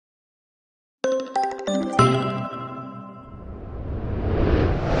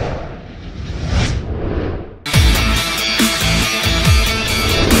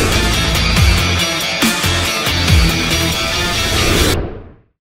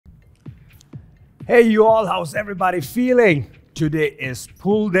Hey you all, how's everybody feeling? Today is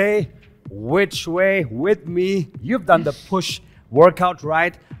pull day. Which way? With me. You've done the push workout,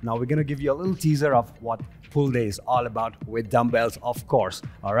 right? Now we're gonna give you a little teaser of what pull day is all about with dumbbells, of course.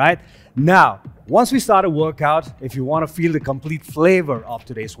 All right. Now, once we start a workout, if you want to feel the complete flavor of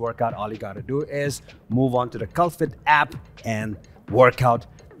today's workout, all you gotta do is move on to the cult.fit app and work out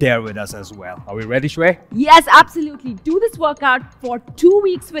there with us as well. Are we ready, Shwe? Yes, absolutely. Do this workout for 2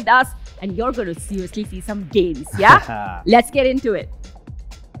 weeks with us and you're going to seriously see some gains, yeah? Let's get into it.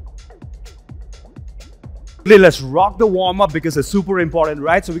 Let's rock the warm-up because it's super important,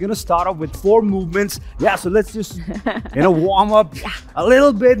 right? So we're gonna start off with 4 movements. Yeah, so let's just, warm up a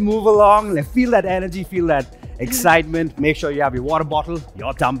little bit, move along. Let's feel that energy, feel that excitement. Make sure you have your water bottle,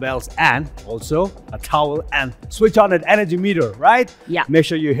 your dumbbells, and also a towel, and switch on that energy meter, right? Yeah. Make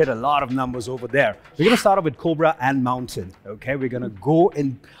sure you hit a lot of numbers over there. We're gonna start off with Cobra and Mountain, okay? We're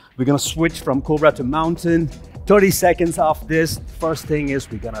gonna switch from Cobra to Mountain. 30 seconds of this. First thing is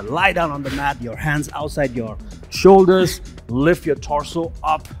we're gonna lie down on the mat, your hands outside your shoulders, lift your torso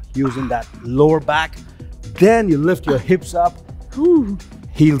up using that lower back. Then you lift your hips up,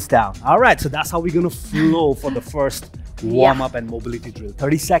 heels down. All right, so that's how we're gonna flow for the first warm up and mobility drill.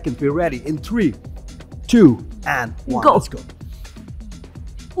 30 seconds, we're ready. In 3, 2, and 1. Go. Let's go.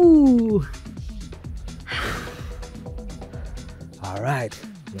 Ooh. All right,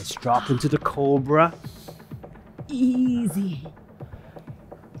 let's drop into the Cobra. Easy.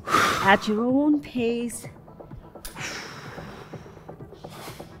 At your own pace.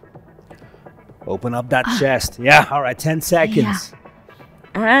 Open up that chest. Yeah, all right, 10 seconds. Yeah.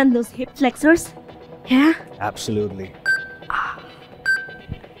 And those hip flexors. Yeah. Absolutely.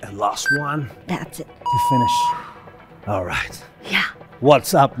 And last one. That's it. To finish. All right. Yeah.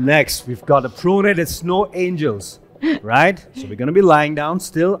 What's up next? We've got a pronated snow angels. Right? So we're gonna be lying down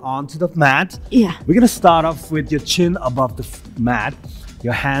still onto the mat. Yeah. We're gonna start off with your chin above the mat,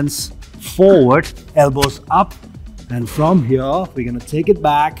 your hands forward, elbows up, and from here we're gonna take it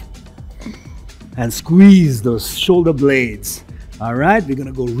back and squeeze those shoulder blades. All right, we're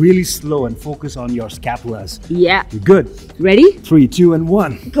gonna go really slow and focus on your scapulas. Yeah. You're good. Ready? 3, 2, and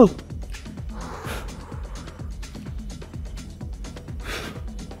 1. Go.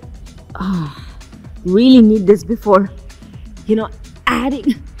 Really need this before,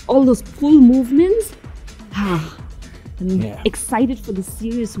 adding all those pull movements. I'm excited for the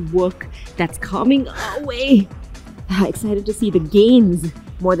serious work that's coming our way. Excited to see the gains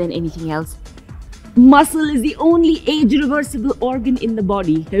more than anything else. Muscle is the only age-reversible organ in the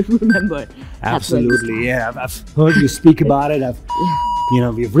body. Remember. Absolutely, yeah. I've heard you speak about it.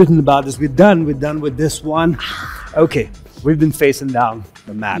 We've written about this. We're done with this one. Okay, we've been facing down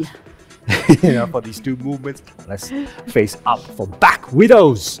the mat. For these 2 movements. Let's face up for back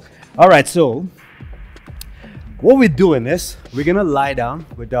widows. All right, so what we're doing is we're gonna lie down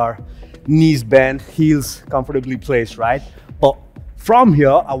with our knees bent, heels comfortably placed, right? But from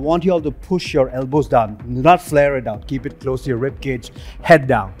here, I want you all to push your elbows down. Do not flare it out. Keep it close to your rib cage, head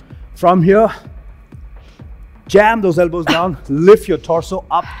down. From here, jam those elbows down, lift your torso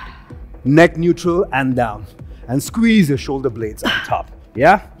up, neck neutral and down, and squeeze your shoulder blades on top.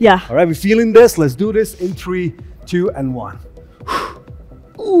 Yeah? Yeah. All right, we're feeling this. Let's do this in 3, 2, and 1.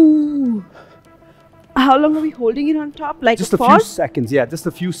 Ooh. How long are we holding it on top? Like just a few seconds. Yeah, just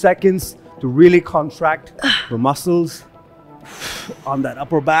a few seconds to really contract the muscles on that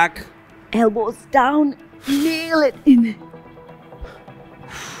upper back. Elbows down. Nail it in.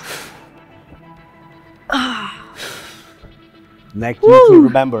 Neck neutral,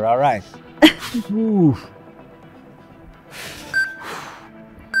 remember. All right. Ooh.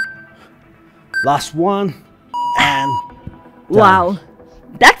 Last one, and done. Wow,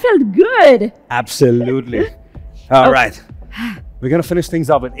 that felt good. Absolutely. All right, we're gonna finish things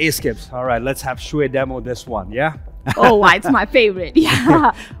up with A-skips. All right, let's have Shwe demo this one, yeah? Oh, it's my favorite,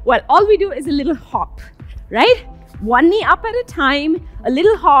 yeah. Well, all we do is a little hop, right? One knee up at a time, a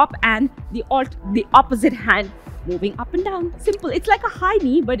little hop, and the opposite hand moving up and down. Simple. It's like a high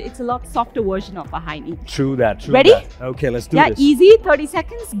knee, but it's a lot softer version of a high knee. True that. Ready? That. Okay, let's do this. Yeah, easy. 30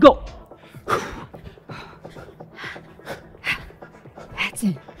 seconds. Go. That's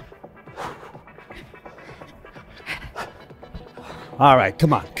it. All right,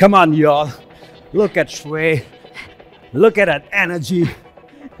 come on, y'all. Look at Shwe. Look at that energy.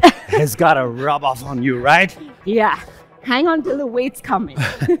 It's gotta rub off on you, right? Yeah. Hang on till the weight's coming.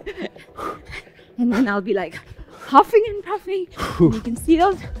 And then I'll be like huffing and puffing. And you can see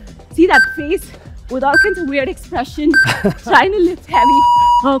that face with all kinds of weird expression, trying to lift heavy.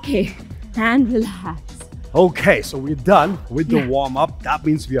 Okay, and relax. Okay, so we're done with the warm-up. That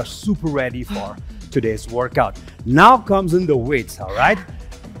means we are super ready for today's workout. Now comes in the weights, all right?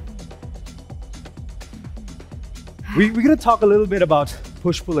 We're gonna talk a little bit about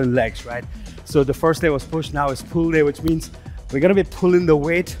push-pull and legs, right? So the first day was push, now is pull day, which means we're gonna be pulling the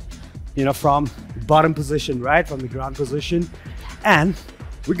weight, you know, from bottom position, right? From the ground position. And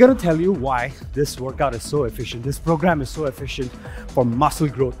we're gonna tell you why this workout is so efficient. This program is so efficient for muscle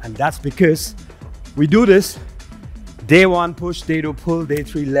growth. And that's because we do this day 1 push, day 2 pull, day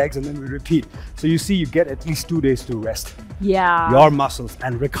 3 legs, and then we repeat. So you see, you get at least 2 days to rest your muscles,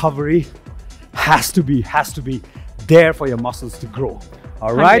 and recovery has to be there for your muscles to grow.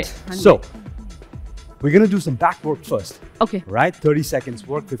 All right? 100. So we're gonna do some back work first. Okay. Right? 30 seconds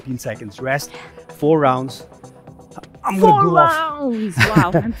work, 15 seconds rest, 4 rounds. I'm gonna go rounds.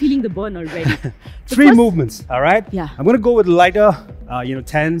 Wow, I'm feeling the burn already. 3 movements, all right? Yeah. I'm gonna go with lighter,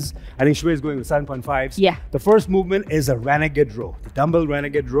 10s. I think Shweta is going with 7.5s. Yeah. The first movement is a renegade row, the dumbbell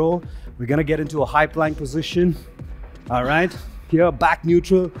renegade row. We're gonna get into a high plank position, all right? Here, back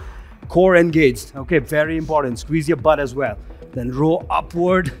neutral, core engaged. Okay, very important. Squeeze your butt as well. Then row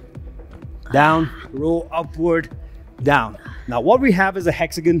upward, down, row upward, down. Now what we have is a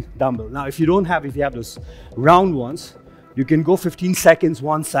hexagon dumbbell. Now if you have those round ones, you can go 15 seconds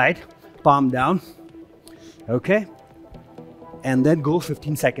one side, palm down, okay? And then go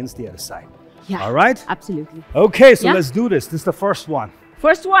 15 seconds the other side. Yeah. All right? Absolutely. Okay, so let's do this. This is the first one.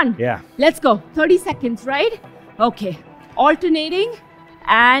 First one. Yeah. Let's go. 30 seconds, right? Okay. Alternating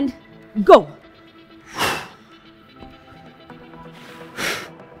and go.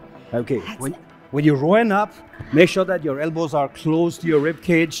 Okay, when you're rowing up, make sure that your elbows are close to your rib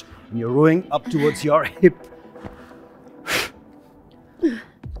cage and you're rowing up towards your hip.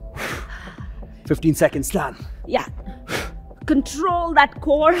 15 seconds done. Yeah. Control that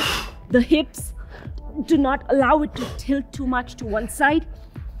core, the hips. Do not allow it to tilt too much to one side.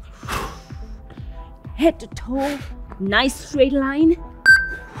 Head to toe, nice straight line.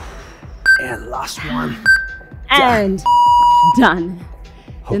 And last one. And done.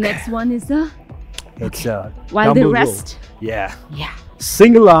 The Okay. next one is a while they dumbbell rest. row. Yeah. Yeah.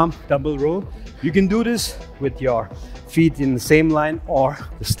 Single arm dumbbell row. You can do this with your feet in the same line or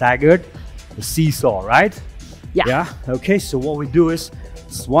the staggered, the seesaw, right? Yeah. Yeah. Okay. So what we do is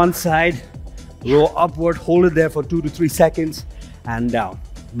one side, row upward, hold it there for 2 to 3 seconds, and down.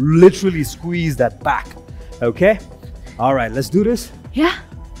 Literally squeeze that back. Okay. All right. Let's do this. Yeah.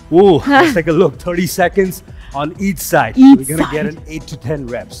 Ooh, let's take a look. 30 seconds on each side. Each We're gonna get side. an 8 to 10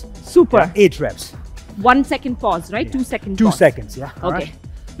 reps. Super. Yeah, 8 reps. 1 second pause, right? 2 second 2 pause. seconds. Yeah. All Okay. right.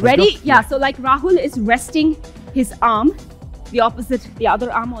 Ready? go. Yeah. So like Rahul is resting his arm, the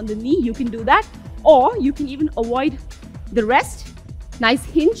other arm on the knee. You can do that. Or you can even avoid the rest. Nice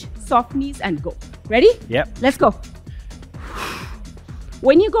hinge, soft knees, and go. Ready? Yep. Let's go.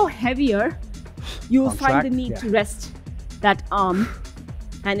 When you go heavier, you will find the Contract, need yeah. to rest that arm,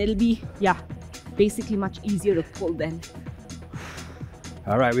 and it'll be, basically much easier to pull then.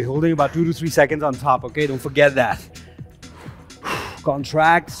 All right, we're holding about 2 to 3 seconds on top, okay? Don't forget that.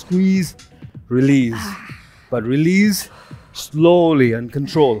 Contract, squeeze, release. But release slowly and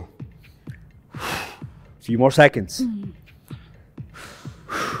control. Few more seconds.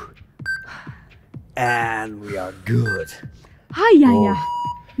 And we are good. Yeah.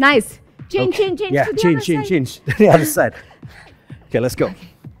 Nice. Change Okay. to the Yeah, other side. change to the other side. Okay, let's go.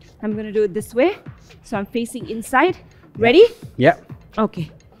 I'm gonna do it this way. So I'm facing inside. Ready? Yeah.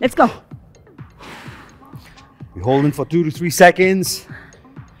 Okay, let's go. We're holding for 2 to 3 seconds.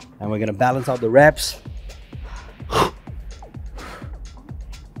 And we're gonna balance out the reps.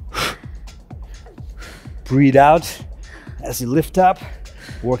 Breathe out as you lift up,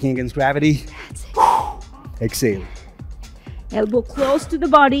 working against gravity. Exhale. Elbow close to the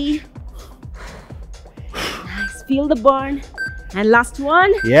body. Nice, feel the burn. And last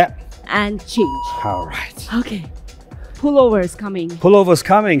one, Yeah. and change. All right. Okay, pullover is coming. Pullover's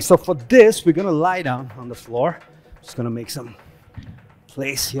coming. So for this, we're gonna lie down on the floor. Just gonna make some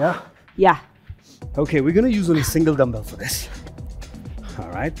place here. Yeah, Okay, we're gonna use only single dumbbell for this. All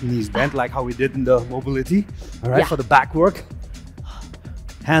right, knees bent like how we did in the mobility. All right, Yeah. for the back work,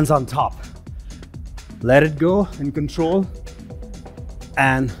 hands on top. Let it go in control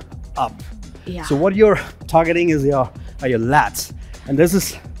and up. yeah. So what you're targeting is your lats, and there's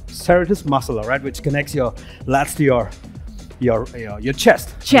this serratus muscle, all right, which connects your lats to your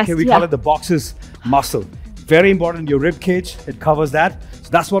chest. Chest, Okay, we yeah. call it the box's muscle. Very important. Your rib cage, it covers that. So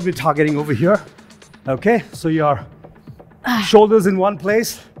that's what we're targeting over here. Okay, so your shoulders in one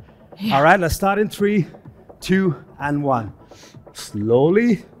place. Yeah. All right, let's start in 3, 2, and 1.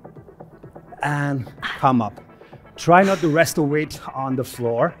 Slowly and come up. Try not to rest the weight on the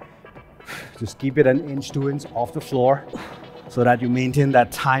floor. Just keep it 1 inch, 2 inches off the floor so that you maintain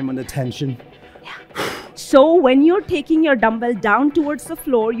that time under tension. So when you're taking your dumbbell down towards the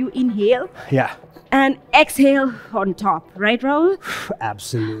floor, you inhale. Yeah. And exhale on top, right, Rahul?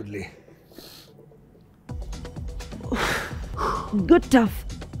 Absolutely. Good tough.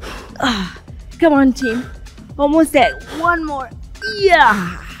 Come on, team. Almost there. One more.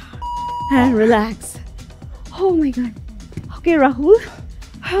 Yeah. And relax. Oh my God. Okay, Rahul.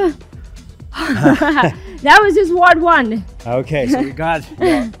 That was just ward 1. Okay, so we got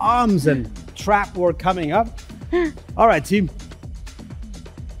your arms and trap work coming up. All right, team.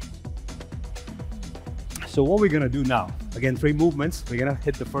 So what we're gonna do now, again, 3 movements. We're gonna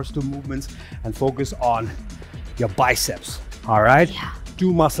hit the first 2 movements and focus on your biceps, all right? Yeah.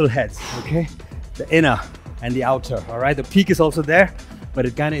 2 muscle heads, okay? The inner and the outer, all right? The peak is also there, but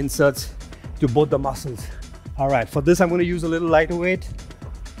it kind of inserts to both the muscles. All right, for this, I'm gonna use a little lighter weight,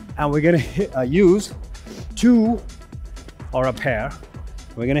 and we're gonna use 2 or a pair.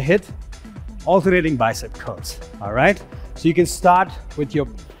 We're gonna hit alternating bicep curls, all right? So you can start with your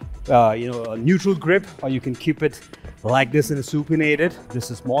a neutral grip, or you can keep it like this in a supinated. This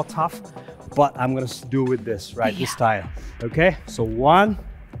is more tough, but I'm gonna do with this, right? This style, okay? So 1,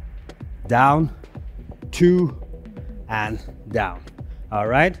 down, 2, and down, all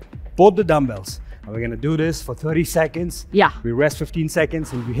right? Both the dumbbells. And we're gonna do this for 30 seconds. Yeah. We rest 15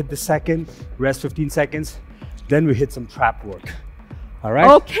 seconds, and we hit the second, rest 15 seconds, then we hit some trap work. All right?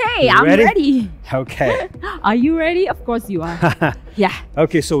 Okay, I'm ready. Okay. Are you ready? Of course you are. Yeah.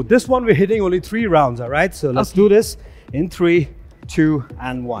 Okay, so this one we're hitting only 3 rounds, all right? So let's do this in 3, 2,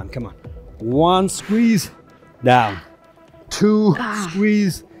 and 1. Come on. 1, squeeze, down. 2,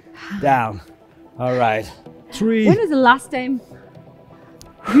 squeeze, down. All right. 3. When was the last time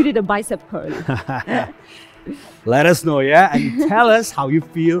you did a bicep curl? Let us know, yeah? And tell us how you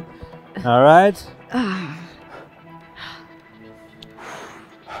feel, all right?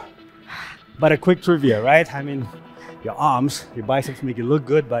 But a quick trivia, right? I mean, your arms, your biceps make it look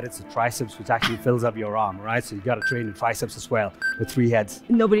good, but it's the triceps which actually fills up your arm, right? So you got to train your triceps as well with 3 heads.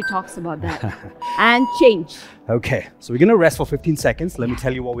 Nobody talks about that. And change. Okay, so we're gonna rest for 15 seconds. Let me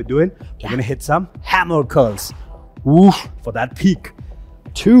tell you what we're doing. We're gonna hit some hammer curls. Woof, for that peak.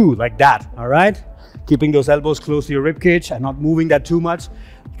 2, like that, all right? Keeping those elbows close to your rib cage and not moving that too much.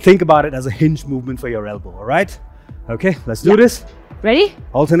 Think about it as a hinge movement for your elbow, all right? Okay, let's do this. Ready?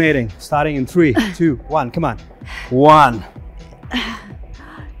 Alternating, starting in 3, 2, 1, come on. 1,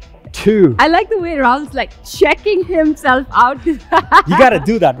 2. I like the way Rahul's like checking himself out. You gotta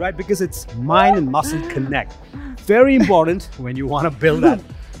do that, right? Because it's mind and muscle connect. Very important when you wanna build that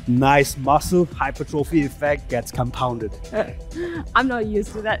nice muscle hypertrophy effect gets compounded. I'm not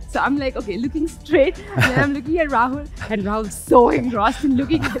used to that. So I'm like, okay, looking straight. And then I'm looking at Rahul, and Rahul's so engrossed in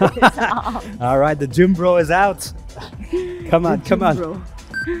looking at his arms. All right, the gym bro is out. Come on, come on. Bro.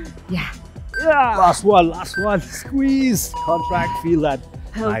 Yeah. Last one. Squeeze. Contract, feel that.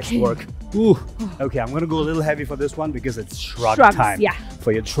 Nice work. Ooh. Okay, I'm gonna go a little heavy for this one because it's shrug time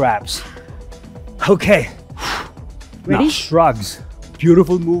for your traps. Okay. Ready? Now, shrugs.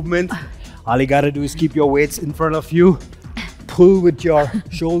 Beautiful movement. All you gotta do is keep your weights in front of you. Pull with your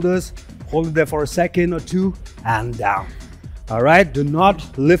shoulders. Hold it there for a second or 2 and down. All right, do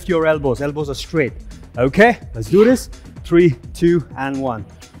not lift your elbows. Elbows are straight. Okay, let's do this. 3, 2, and 1.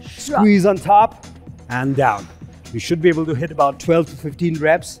 Squeeze on top and down. You should be able to hit about 12 to 15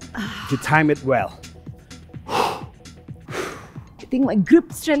 reps if you time it well. I think my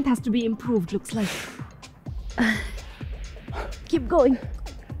grip strength has to be improved, looks like. Keep going.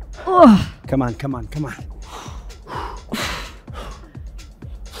 Oh. Come on, come on, come on.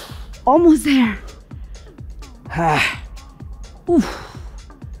 Almost there. Wow.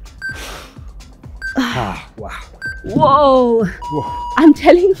 Whoa. I'm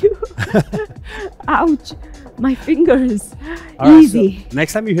telling you. Ouch. My fingers. All right, easy. so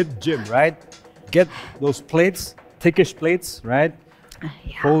next time you hit the gym, right? Get those plates, thickish plates, right?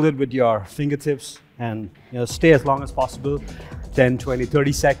 Hold it with your fingertips and stay as long as possible. 10, 20,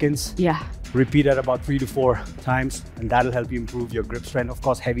 30 seconds. Yeah. Repeat it about 3 to 4 times, and that'll help you improve your grip strength. Of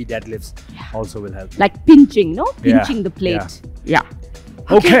course, heavy deadlifts also will help. Like pinching, no? Pinching the plate. Yeah.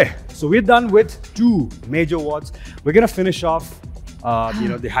 Okay, so we're done with 2 major WODs. We're gonna finish off,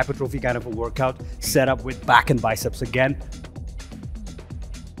 the hypertrophy kind of a workout set up with back and biceps again.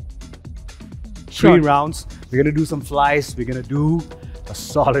 3 rounds. We're gonna do some flies. We're gonna do a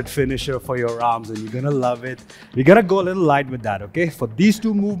solid finisher for your arms, and you're gonna love it. We're gonna go a little light with that, okay? For these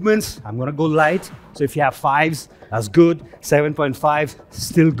 2 movements, I'm gonna go light. So if you have 5s, that's good. 7.5,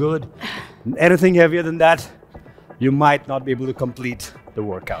 still good. Anything heavier than that, you might not be able to complete the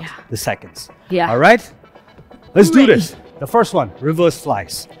workout, the seconds. Yeah. All right? Let's do this. The first one, reverse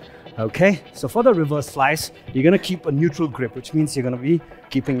flies. Okay, so for the reverse flies, you're gonna keep a neutral grip, which means you're gonna be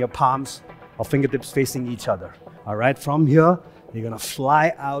keeping your palms or fingertips facing each other. All right, from here, you're gonna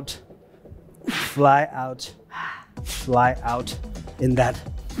fly out in that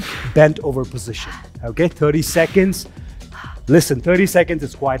bent over position. Okay, 30 seconds. Listen, 30 seconds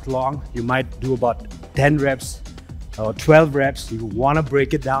is quite long. You might do about 10 reps or 12 reps. You want to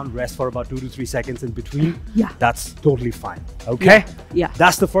break it down, rest for about 2 to 3 seconds in between. Yeah. That's totally fine. Okay? Yeah.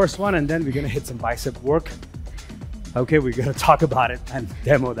 That's the first one, and then we're going to hit some bicep work. Okay, we're going to talk about it and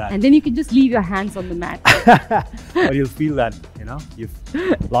demo that. And then you can just leave your hands on the mat. But you'll feel that, you know, you've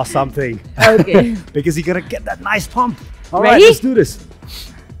lost something. Okay. Because you're going to get that nice pump. All Ready? right, let's do this.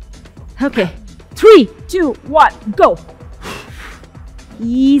 Okay. 3, 2, 1, go.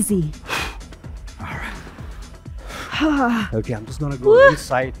 Easy. Okay, I'm just gonna go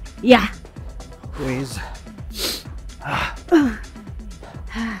inside. Yeah. Please.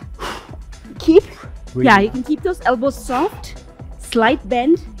 Keep. Breathe. Yeah, you can keep those elbows soft. Slight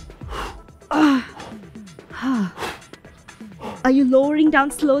bend. Are you lowering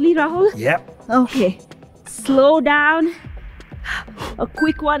down slowly, Rahul? Yep. Okay. Slow down. A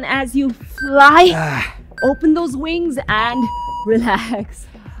quick one as you fly. Open those wings and relax.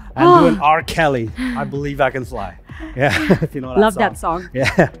 And do an R. Kelly. I believe I can fly. Yeah, if you know that Love song. that song.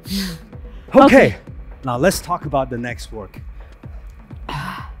 Yeah. Okay. Now let's talk about the next work.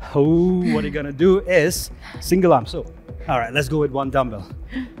 What you're gonna do is single arm. So, all right, let's go with one dumbbell.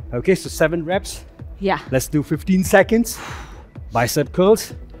 Okay, so 7 reps. Yeah. Let's do 15 seconds. Bicep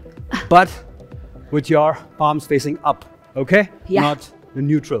curls, but with your palms facing up. Okay? Yeah. Not the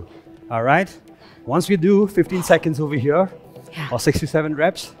neutral. All right. Once we do 15 seconds over here, or 6 to 7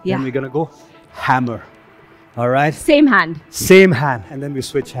 reps, then we're gonna go hammer. All right. Same hand. Same hand, and then we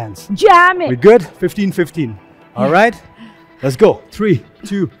switch hands. Jam it. We good? 15, 15. All right. Let's go. 3,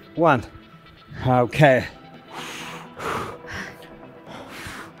 2, 1. Okay.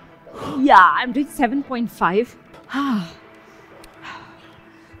 Yeah, I'm doing 7.5.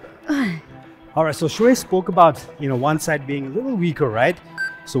 All right. So Shweta spoke about, one side being a little weaker, right?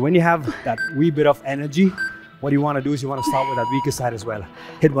 So when you have that wee bit of energy, what you want to do is you want to start with that weaker side as well.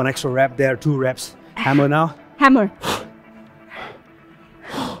 Hit 1 extra rep there, 2 reps. Hammer now. Hammer.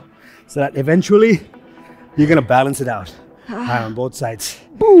 So that eventually you're going to balance it out on both sides.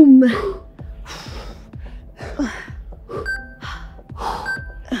 Boom. All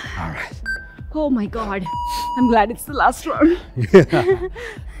right. Oh my God. I'm glad it's the last round.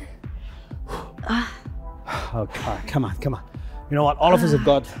 Okay, come on. You know what? All of us have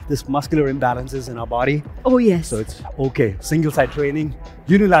got this muscular imbalances in our body. Oh yes. So it's okay. Single side training,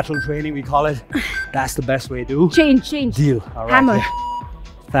 unilateral training, we call it. That's the best way to change. Deal. All right. Hammer. Yeah.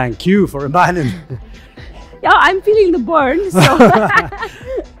 Thank you for reminding. Yeah, I'm feeling the burn. So.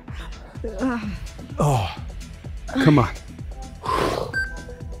 Oh, come on.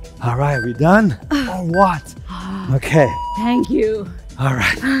 All right, we done? Or what? Okay. Thank you. All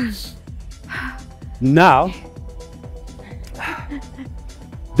right. Now,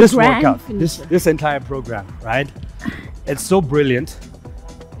 this workout, this entire program, right? It's so brilliant.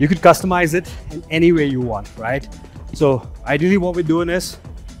 You could customize it in any way you want, right? So ideally what we're doing is,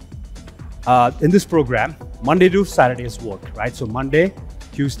 in this program, Monday to Saturday is work, right? So Monday,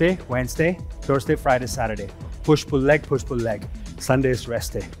 Tuesday, Wednesday, Thursday, Friday, Saturday. Push, pull, leg, push, pull, leg. Sunday is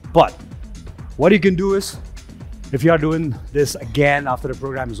rest day. But what you can do is, if you are doing this again after the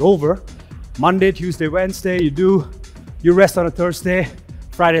program is over, Monday, Tuesday, Wednesday, you rest on a Thursday,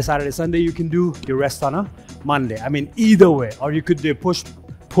 Friday, Saturday, Sunday, you can do your rest on a Monday. I mean, either way, or you could do push,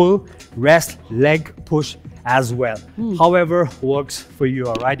 pull, rest, leg, push as well. However works for you,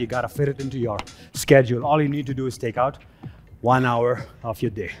 all right? You gotta fit it into your schedule. All you need to do is take out 1 hour of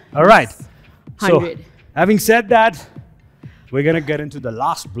your day. All right. 100. So, having said that, we're gonna get into the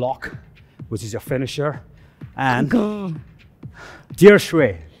last block, which is your finisher. And dear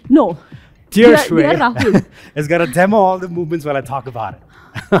Shweta. No. Dear Shweta is gonna demo all the movements while I talk about it.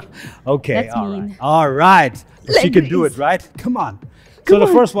 Okay, That's all mean. right. All right. She can do raise. it, right? Come on. Come So on.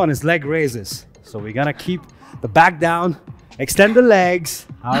 the first one is leg raises. So we're gonna keep the back down, extend the legs.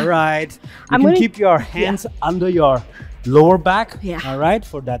 All right. You can keep your hands under your lower back. Yeah. All right,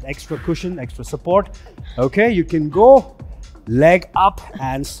 for that extra cushion, extra support. Okay, you can go leg up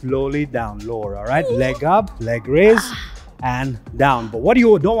and slowly down, lower. All right, leg up, leg raise, and down. But what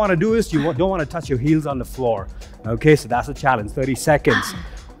you don't want to do is you don't want to touch your heels on the floor. Okay, so that's a challenge, 30 seconds.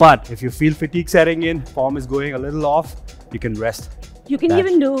 But if you feel fatigue setting in, form is going a little off, you can rest You can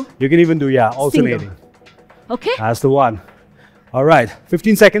even do. You can even do, yeah, alternating. Single. Okay. That's the one. All right,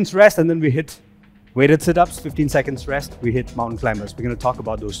 15 seconds rest, and then we hit weighted sit-ups. 15 seconds rest, we hit mountain climbers. We're gonna talk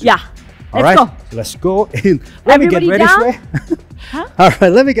about those two. Yeah. All right, go. so let's go in. Let me get ready, down? Shwe. Huh? All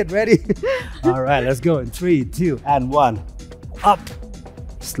right, let me get ready. All right, let's go in 3, 2, and 1. Up.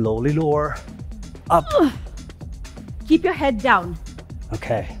 Slowly lower. Up. Keep your head down.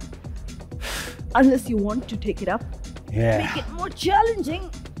 Okay. Unless you want to take it up. Yeah. Make it more challenging.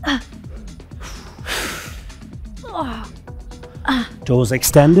 Toes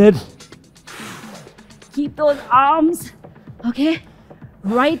extended. Keep those arms, okay,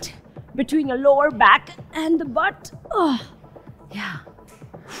 right between your lower back and the butt. Oh, yeah.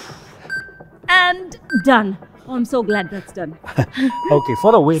 And done. Oh, I'm so glad that's done. Okay,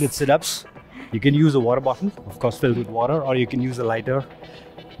 for the weighted sit-ups, you can use a water bottle, of course filled with water, or you can use a lighter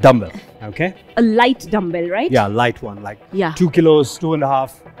dumbbell, okay? A light dumbbell, right? Yeah, light one, like 2 kilos,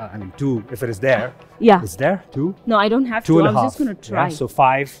 2.5, I mean 2 if it is there. Yeah. It's there, 2? No, I don't have 2 to, and I a was half. just gonna try. Yeah, so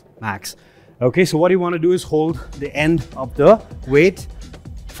 5 max. Okay, so what you want to do is hold the end of the weight.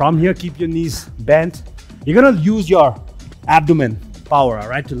 From here, keep your knees bent. You're gonna use your abdomen power, all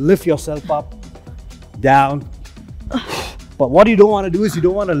right, to lift yourself up, down. But what you don't want to do is you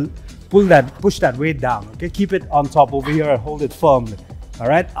don't want to push that weight down, okay? Keep it on top over here and hold it firmly, all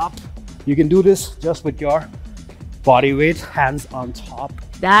right? Up. You can do this just with your body weight, hands on top.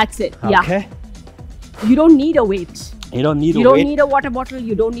 That's it, yeah. Okay? You don't need a weight. You don't need a weight. You don't need a water bottle,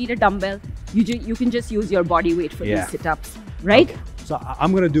 you don't need a dumbbell. You can just use your body weight for these sit-ups, right? Okay. So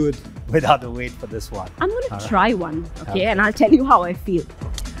I'm going to do it without the weight for this one. I'm going to try one, okay? And I'll tell you how I feel.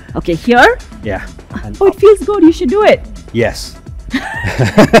 Okay, here. Yeah. And oh, it feels good. You should do it. Yes.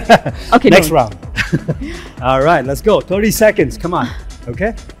 Okay, next round. All right, let's go. 30 seconds. Come on.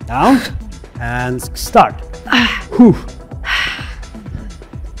 Okay. Down and start. Whew.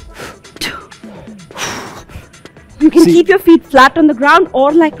 You can keep your feet flat on the ground,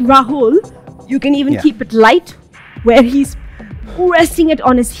 or like Rahul, you can even keep it light where he's resting it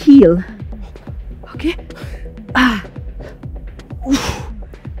on his heel. Okay.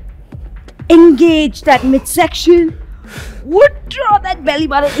 Engage that midsection. Draw that belly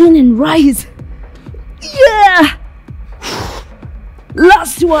button in and rise. Yeah.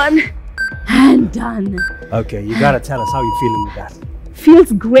 Last one. And done. Okay, you gotta tell us how you're feeling with that.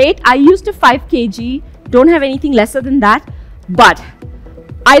 Feels great. I used a 5 kg. Don't have anything lesser than that. But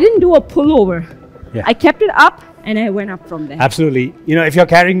I didn't do a pullover. Yeah. I kept it up and I went up from there. Absolutely. You know, if you're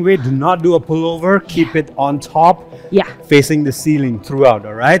carrying weight, do not do a pullover. Keep it on top. Yeah. Facing the ceiling throughout,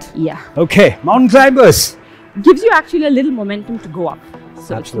 all right? Yeah. Okay, mountain climbers. Gives you actually a little momentum to go up.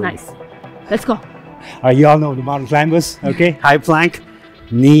 So Absolutely. It's nice. Let's go. All right, you all know the mountain climbers, okay? High plank,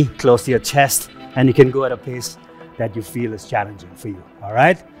 knee close to your chest, and you can go at a pace that you feel is challenging for you, all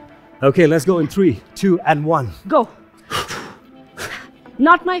right? Okay, let's go in 3, 2, and 1. Go.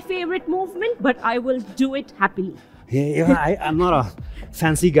 Not my favorite movement, but I will do it happily. Yeah, I'm not a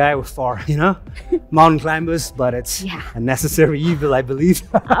fancy guy for, mountain climbers, but it's a necessary evil, I believe.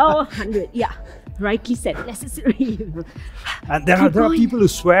 Oh, 100, yeah. Rightly said, necessary evil. And there are people who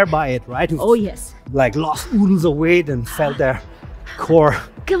swear by it, right? Who've, oh, yes. Like lost oodles of weight and felt their core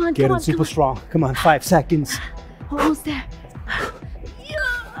getting super strong. Come on, 5 seconds. Almost there.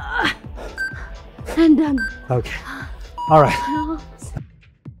 Yeah. And done. Okay. All right.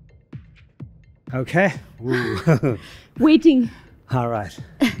 Okay. Ooh. Waiting. All right.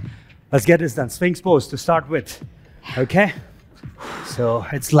 Let's get this done. Sphinx pose to start with. Okay. So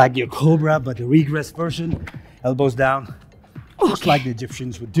it's like your Cobra, but the regress version. Elbows down. Just like the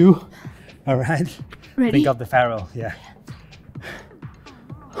Egyptians would do. All right. Ready? Think of the pharaoh. Yeah.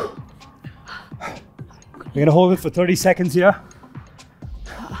 We're gonna hold it for 30 seconds here.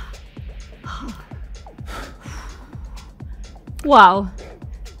 Wow.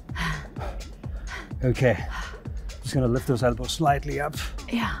 Okay. Just gonna lift those elbows slightly up.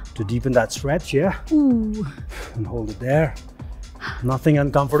 Yeah. To deepen that stretch, yeah. Ooh. And hold it there. Nothing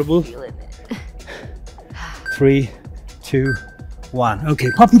uncomfortable. 3, 2, 1.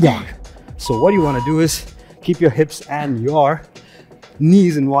 Okay, puppy dog. So what you want to do is keep your hips and your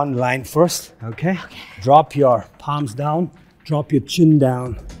knees in one line first, okay? Drop your palms down, drop your chin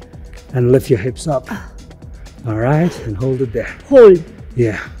down, and lift your hips up. All right, and hold it there. Hold.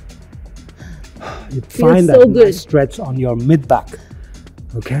 Yeah. You find that nice stretch on your mid back,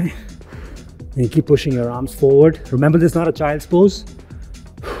 okay? And you keep pushing your arms forward. Remember, this is not a child's pose.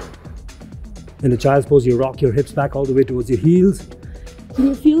 In the child's pose, you rock your hips back all the way towards your heels. Can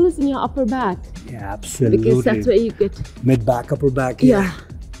you feel this in your upper back? Yeah, absolutely. Because that's where you get mid back, upper back. Yeah.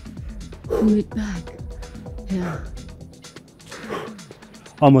 Mid back. Yeah.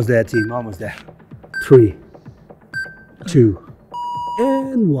 Almost there, team, almost there. 3, 2,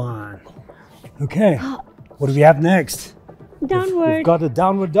 and 1. Okay, what do we have next? Downward. We've got a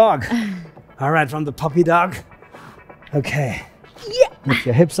downward dog. All right, from the puppy dog. Okay. Yeah. Lift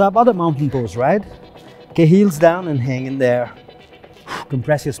your hips up, other mountain pose, right? Okay, heels down and hang in there.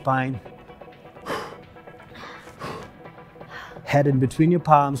 Compress your spine. Head in between your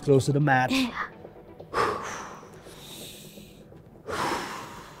palms, close to the mat. Deep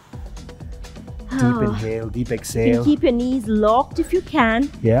inhale, deep You exhale. can keep your knees locked if you can.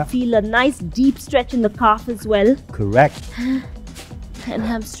 Yeah. Feel a nice deep stretch in the calf as well. Correct. And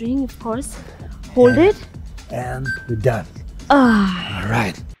hamstring, of course. Hold it. And we're done. Ah. All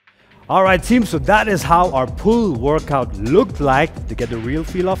right. All right, team. So that is how our pull workout looked like. To get the real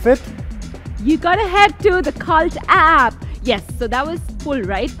feel of it, You gotta head to the Cult app. Yes, so that was pull,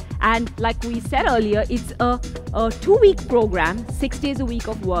 right? And like we said earlier, it's a 2-week program, 6 days a week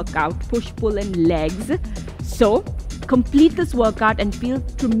of workout, push, pull, and legs. So complete this workout and feel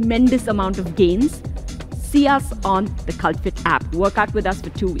tremendous amount of gains. See us on the cult.fit app. Work out with us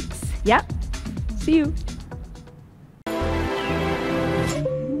for 2 weeks. Yeah? See you.